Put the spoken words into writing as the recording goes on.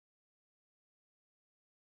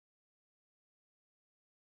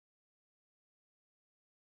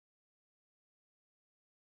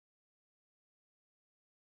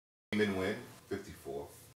Ammon Wynn, 54.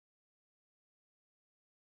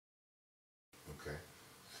 Okay.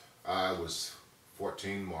 I was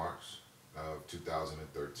 14 March of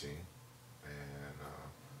 2013, and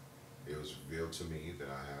it was revealed to me that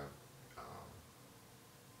I have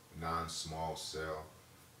non-small cell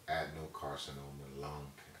adenocarcinoma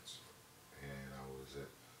lung cancer, and I was at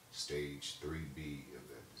stage 3B of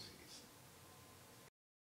that disease.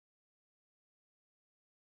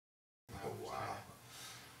 Oh wow.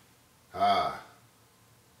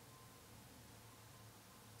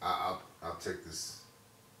 I'll take this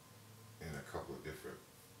in a couple of different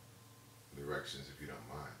directions if you don't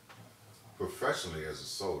mind. Professionally, as a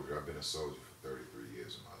soldier, I've been a soldier for 33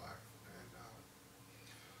 years of my life,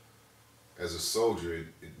 and as a soldier,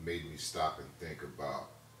 it made me stop and think about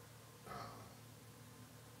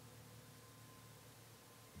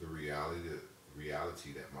the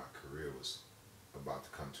reality that my career was about to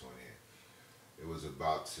come to an end. It was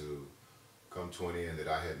about to come to an end that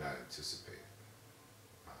I had not anticipated.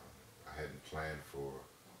 I hadn't planned for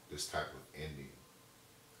this type of ending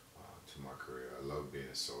to my career. I love being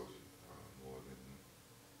a soldier more than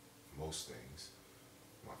most things.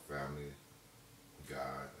 My family,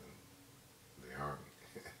 God, and the Army.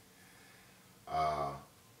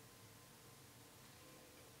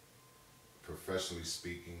 Professionally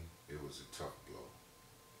speaking, it was a tough blow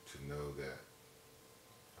to know that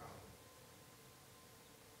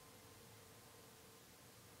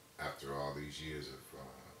after all these years of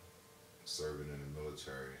serving in the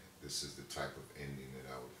military, this is the type of ending that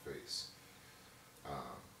I would face.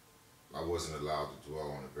 I wasn't allowed to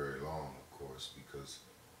dwell on it very long, of course, because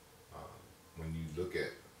when you look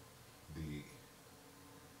at the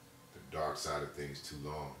dark side of things too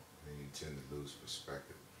long, then you tend to lose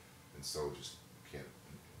perspective. And soldiers can't,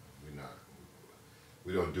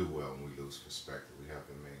 we don't do well when we lose perspective. We have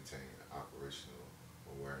to maintain operational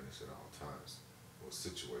awareness at all times, or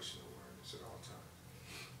situational awareness at all times.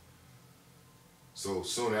 So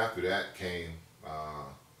soon after that came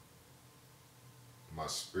my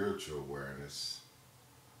spiritual awareness,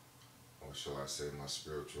 or shall I say my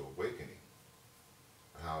spiritual awakening,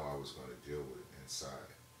 how I was going to deal with it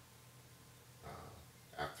inside.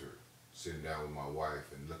 After sitting down with my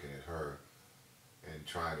wife and looking at her and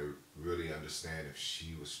trying to really understand if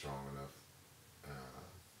she was strong enough,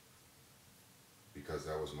 because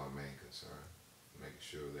that was my main concern, making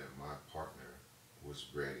sure that my partner was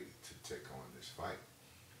ready to take on this fight.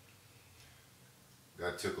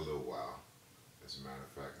 That took a little while. As a matter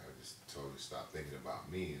of fact, I just totally stopped thinking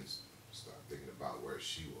about me and started thinking about where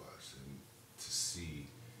she was, and to see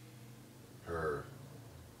her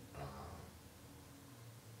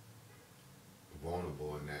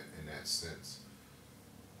vulnerable in that sense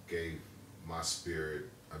gave my spirit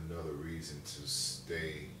another reason to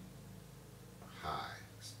stay high,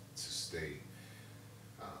 to stay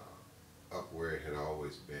up where it had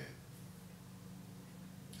always been.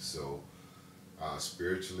 So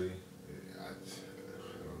spiritually, I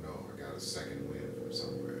don't know, I got a second wind from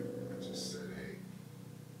somewhere. I just said, hey,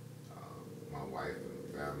 my wife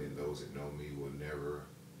and family and those that know me will never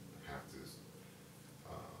have to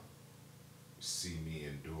see me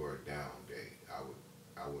endure a down day.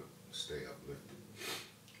 I would stay uplifted.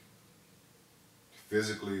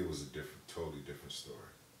 Physically, it was a totally different story.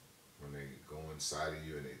 When they go inside of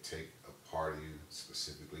you and they take a part of you,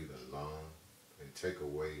 specifically the lung, and take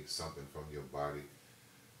away something from your body,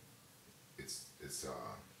 it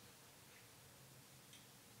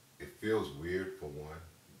feels weird for one.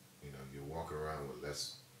 You know, you're walking around with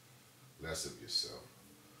less of yourself,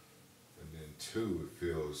 and then two, it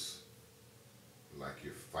feels like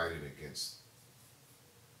you're fighting against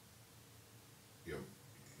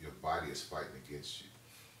your body is fighting against you,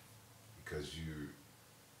 because you're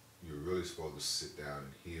really supposed to sit down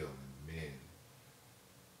and heal and mend,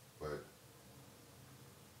 but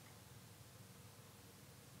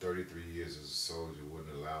 33 years as a soldier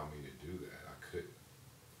wouldn't allow me to do that. I couldn't,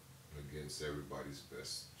 against everybody's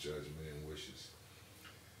best judgment and wishes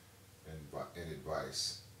and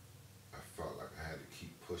advice. I felt like I had to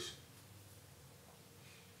keep pushing.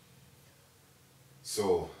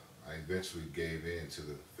 So I eventually gave in to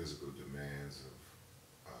the physical demands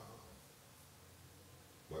of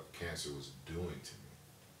what cancer was doing to me.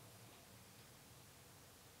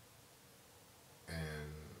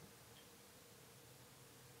 And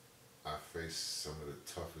I faced some of the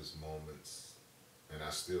toughest moments, and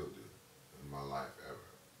I still do, in my life ever.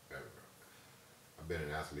 I've been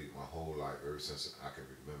an athlete my whole life, ever since I can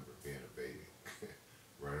remember being a baby.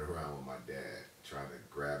 Running around with my dad, trying to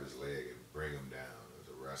grab his leg and bring him down as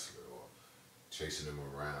a wrestler, or chasing him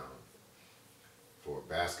around. for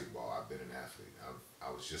basketball, I've been an athlete. I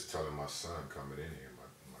was just telling my son coming in here,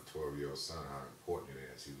 my 12-year-old son, how important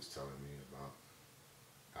it is. He was telling me about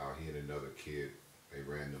how he and another kid, they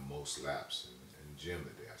ran the most laps in the gym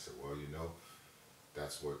today. I said, well,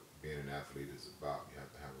 that's what being an athlete is about. You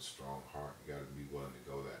have to have a strong heart. You got to be willing to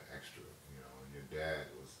go that extra, And your dad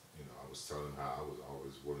was, I was telling him how I was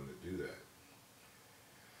always willing to do that.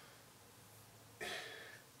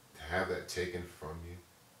 To have that taken from you,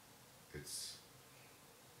 it's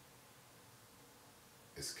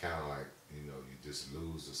kind of like, you just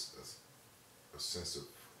lose a sense of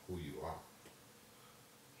who you are.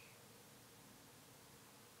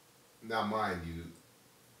 Now, mind you,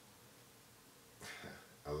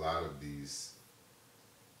 a lot of these,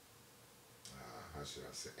 how should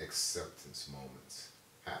I say, acceptance moments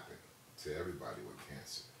happen to everybody with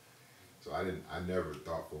cancer. So I never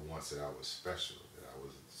thought for once that I was special, that I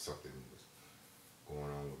was something was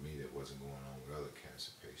going on with me that wasn't going on with other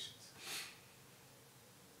cancer patients.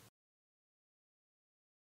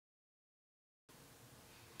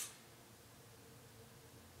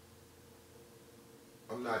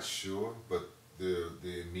 I'm not sure, but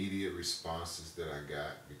the immediate responses that I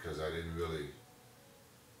got, because I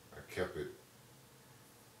kept it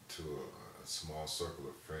to a small circle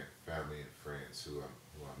of family and friends who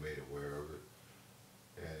I made aware of it.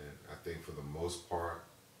 And I think for the most part,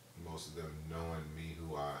 most of them knowing me,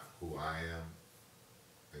 who I am,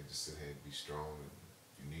 they just said, hey, be strong, and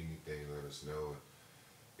if you need anything, let us know.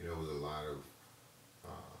 And, it was a lot of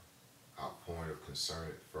outpouring of concern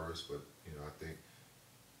at first, but I think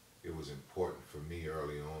it was important for me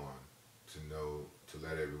early on to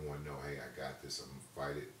let everyone know, hey, I got this, I'm gonna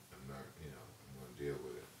fight it, I'm gonna deal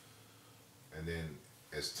with it. And then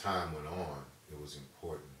as time went on, it was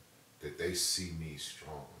important that they see me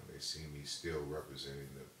strong. They see me still representing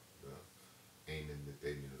the Ammon that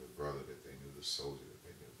they knew, the brother that they knew, the soldier that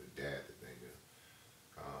they knew, the dad that they knew,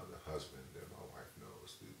 the husband that my wife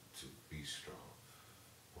knows, to be strong.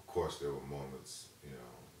 Of course, there were moments,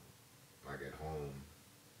 like at home,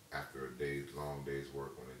 after a long day's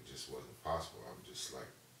work, when it just wasn't possible. I'm just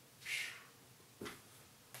like,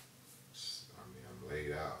 I'm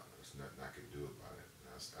laid out. There's nothing I can do about it.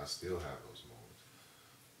 And I still have those moments.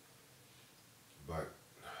 But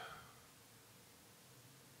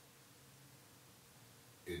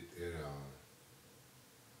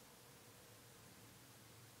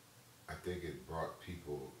I think it brought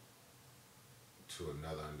people to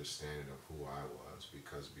another understanding of who I was,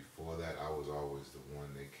 because before that, I was always the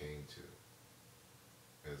one they came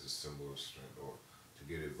to as a symbol of strength, or to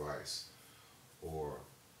get advice, or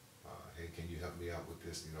hey, can you help me out with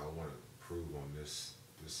this? I want to improve on this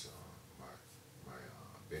my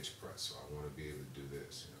bench press, so I want to be able to do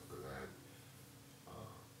this, because I had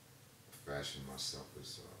fashioned myself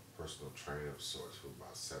as a personal trainer of sorts for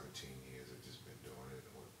about 17 years. I've just been doing it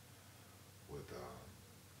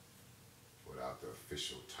without the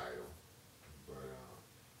official title, but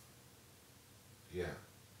yeah,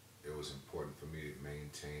 it was important for me to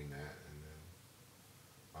maintain that. And then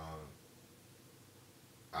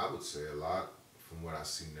I would say a lot, from what I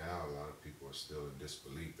see now, a lot of people are still in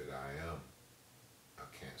disbelief that I am a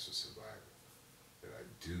cancer survivor, that I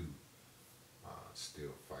do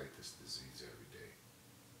still fight this disease every day.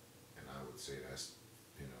 And I would say that's,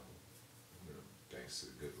 thanks to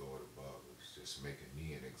the good Lord above, it's just making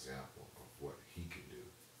me an example of what he can do,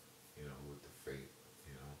 with the faith,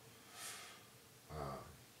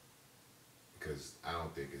 because I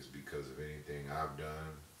don't think it's because of anything I've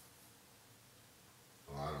done.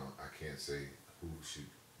 Well, I can't say who should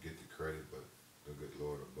get the credit, but the good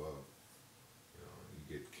Lord above.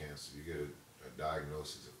 You get cancer, you get a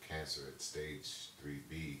diagnosis of cancer at stage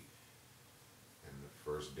 3B, and the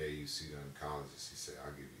first day you see the oncologist, he said,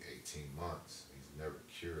 I'll give you 18 months. He's never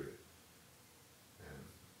cured it. And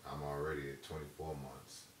I'm already at 24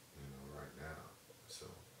 months, right now. So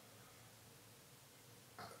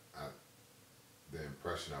the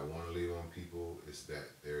impression I want to leave on people is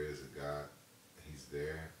that there is a God. He's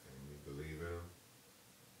there, and we believe in him.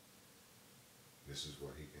 This is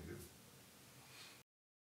what he can do.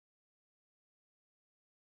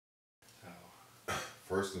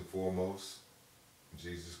 First and foremost,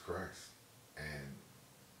 Jesus Christ. And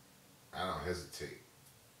I don't hesitate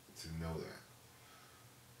to know that.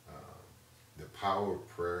 The power of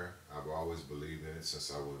prayer, I've always believed in it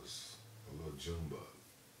since I was a little June bug.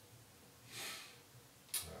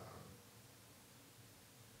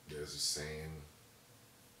 There's a saying,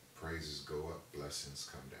 praises go up, blessings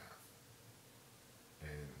come down.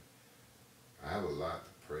 And I have a lot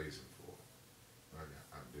to praise him for.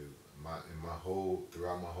 I do.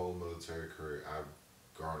 Throughout my whole military career, I've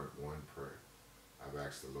garnered one prayer. I've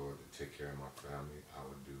asked the Lord to take care of my family. I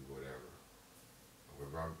would do whatever.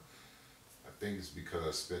 I think it's because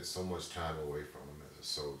I spent so much time away from them as a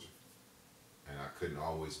soldier, and I couldn't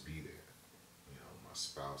always be there. You know, my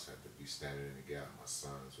spouse had to be standing in the gap. My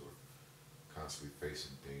sons were constantly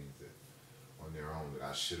facing things that on their own that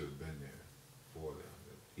I should have been there for them,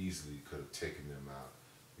 that easily could have taken them out.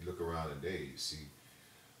 You look around today, you see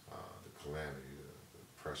the calamity, the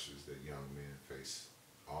pressures that young men face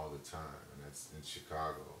all the time, and that's in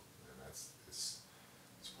Chicago, and it's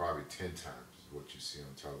probably 10 times what you see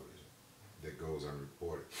on television that goes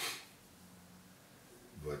unreported.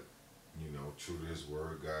 But you know, true to His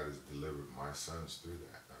word, God has delivered my sons through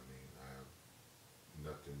that. I mean, I have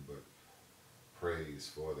nothing but praise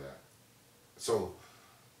for that. So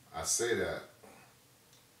I say that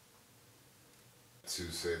to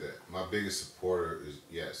say that my biggest supporter is,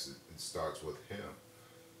 yes, it starts with Him.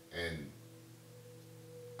 And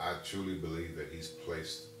I truly believe that He's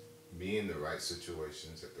placed me in the right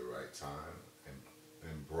situations at the right time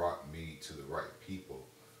and brought me to the right people,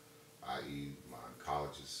 i.e. my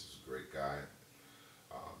oncologist is a great guy,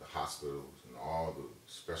 the hospitals and all the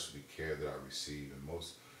specialty care that I receive, and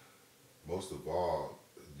most of all,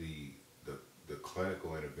 the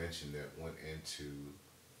clinical intervention that went into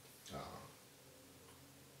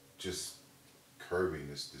just curbing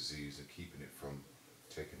this disease and keeping it from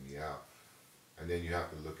taking me out. And then you have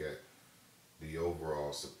to look at the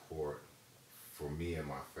overall support for me and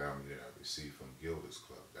my family that I received from Gilda's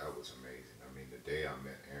Club. That was amazing. I mean, the day I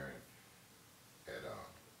met Aaron at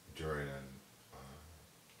during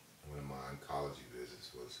one of my oncology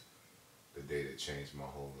visits was the day that changed my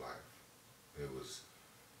whole life. It was,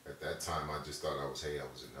 at that time, I just thought I was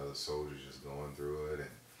another soldier just going through it,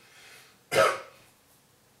 and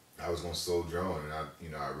I was gonna soldier on, and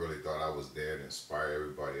I really thought I was there to inspire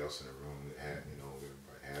everybody else in the room that had,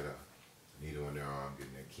 everybody had a needle in their arm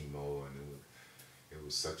getting their chemo, and it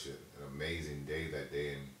was such an amazing day that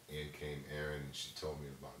day. And in came Erin, and she told me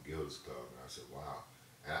about Gilda's Club, and I said, wow.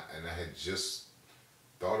 And I had just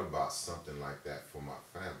thought about something like that for my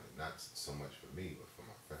family, not so much for me, but for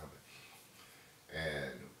my family.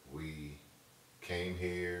 And we came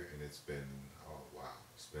here, and it's been, oh wow,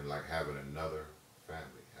 it's been like having another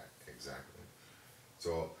family, exactly.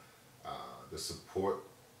 So the support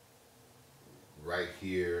right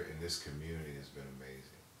here in this community has been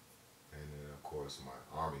amazing. And then of course my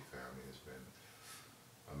Army family has been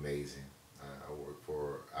amazing.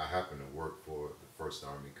 I happen to work for the 1st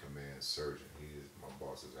Army Command Surgeon. My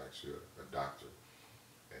boss is actually a doctor,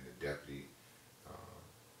 and the deputy,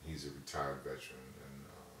 he's a retired veteran, and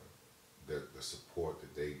the support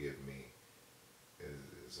that they give me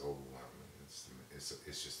is overwhelming.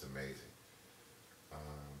 It's just amazing.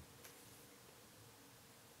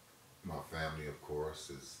 My family, of course,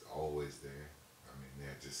 is always there. I mean,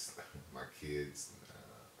 they're just my kids.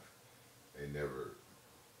 They never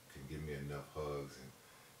can give me enough hugs and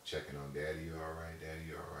checking on Daddy, you all right? Daddy,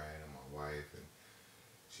 you all right? And my wife, and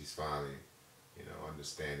she's finally,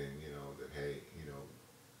 understanding, that hey,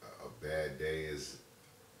 a bad day is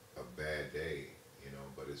a bad day,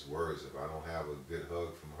 but it's worse if I don't have a good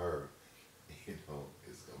hug from her.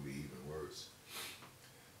 It's gonna be even worse.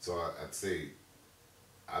 So I'd say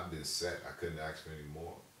I've been set. I couldn't ask for any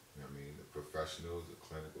more. I mean, the professionals, the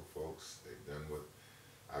clinical folks, they've done what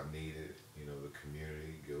I've needed. The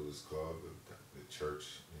community, Gilda's Club, the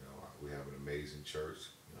church. We have an amazing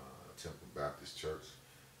church, Temple Baptist Church.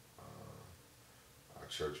 Our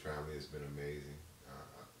church family has been amazing.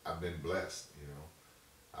 I've been blessed.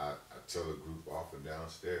 I tell the group often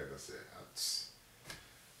downstairs, I said,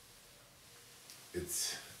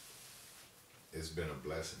 it's been a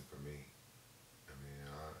blessing for me. I mean,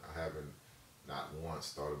 I haven't not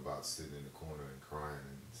once thought about sitting in the corner and crying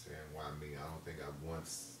and saying, why me? I don't think I've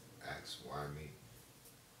once asked, why me?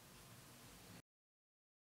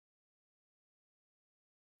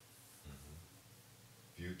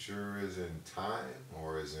 Future is in time,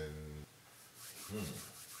 or is in,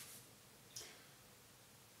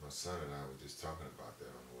 my son and I were just talking about that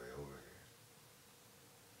on the way over here.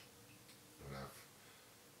 When a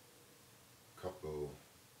couple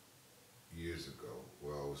years ago,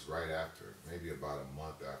 well, it was right after, maybe about a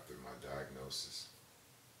month after my diagnosis,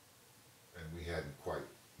 and we hadn't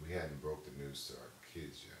broke the news to our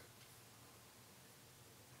kids yet.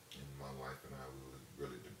 And my wife and I, we were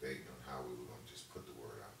really debating on how we were going to just put the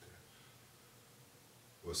word out there.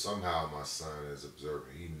 Well, somehow my son, as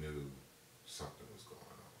observing, he knew something was going on.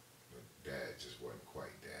 But Dad just wasn't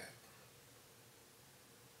quite Dad.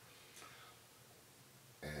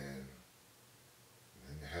 And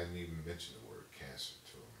I hadn't even mentioned the word cancer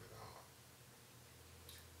to him at all.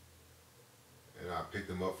 And I I picked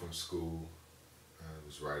him up from school, and it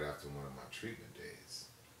was right after one of my treatment days.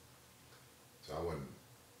 So I wasn't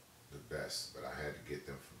the best, but I had to get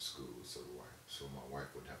them from school so my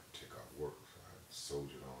wife wouldn't have to take off work. So I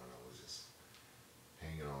soldiered on. I was just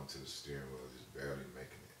hanging on to the steering wheel, just barely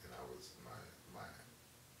making it. And my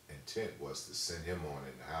intent was to send him on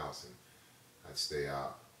in the house, and I'd stay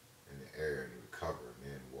out in the air and recover,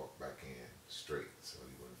 and then walk back in straight so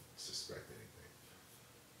he wouldn't suspect anything.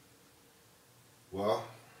 Well,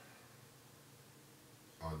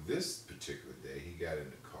 on this particular day, he got in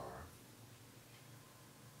the car,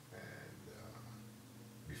 and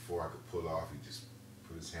before I could pull off, he just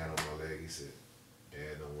put his hand on my leg. He said,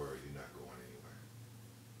 "Dad, don't worry, you're not going anywhere."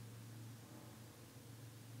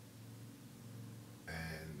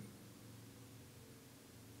 And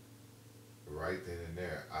right then and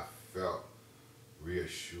there, I felt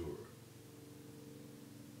reassured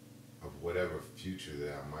of whatever future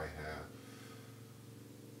that I might have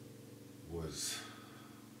was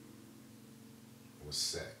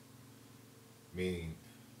set. Meaning,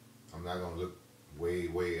 I'm not going to look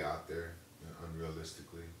way out there,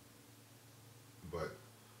 unrealistically, but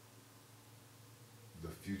the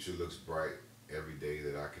future looks bright every day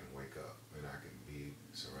that I can wake up and I can be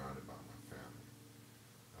surrounded by my family.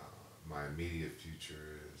 My immediate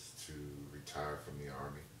future is to retire from the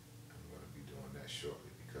Army. I'm going to be doing that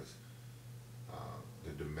shortly because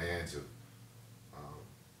the demands of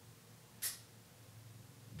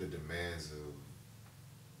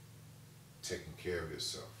taking care of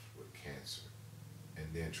yourself with cancer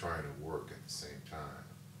and then trying to work at the same time,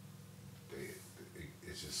 it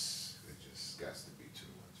just got to be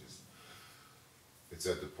too much. It's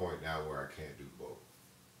at the point now where I can't do both,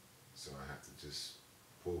 so I have to just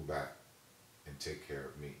pull back and take care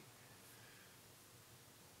of me.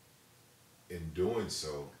 In doing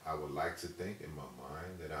so, I would like to think in my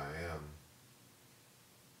mind that I am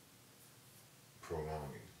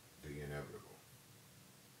prolonging the inevitable.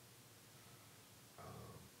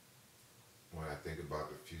 When I think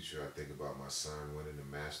about the future, I think about my son winning the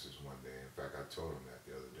Masters one day. In fact, I told him that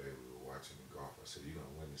the other day. We were watching the golf. I said, "You're going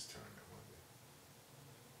to win this tournament one day."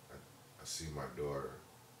 I see my daughter.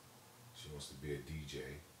 She wants to be a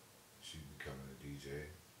DJ. She's becoming a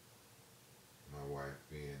DJ. My wife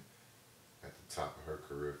being at the top of her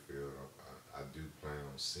career field. I do plan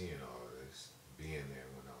on seeing all of this, being there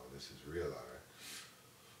when all of this is realized.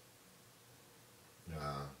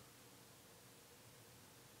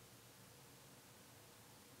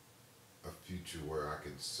 A future where I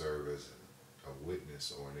can serve as a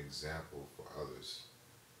witness or an example for others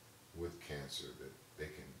with cancer, that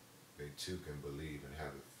they too can believe and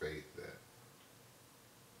have the faith that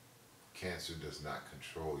cancer does not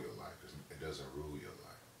control your life. It doesn't rule your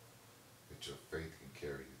life. That your faith can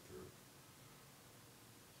carry you through.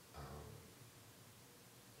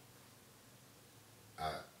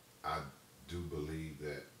 I do believe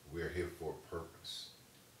that we're here for a purpose.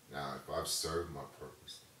 Now, if I've served my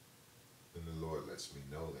purpose, then the Lord lets me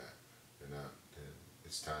know that, then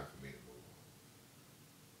it's time for me to move on.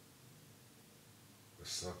 But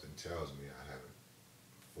something tells me I haven't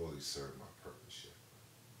fully served my purpose yet.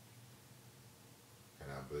 And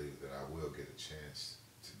I believe that I will get a chance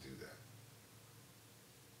to do that.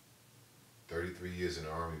 33 years in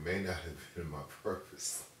the Army may not have been my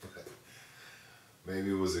purpose, but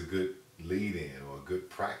maybe it was a good lead-in or a good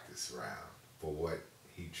practice round for what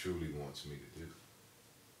he truly wants me to do.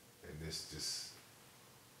 And this just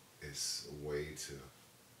is a way to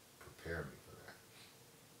prepare me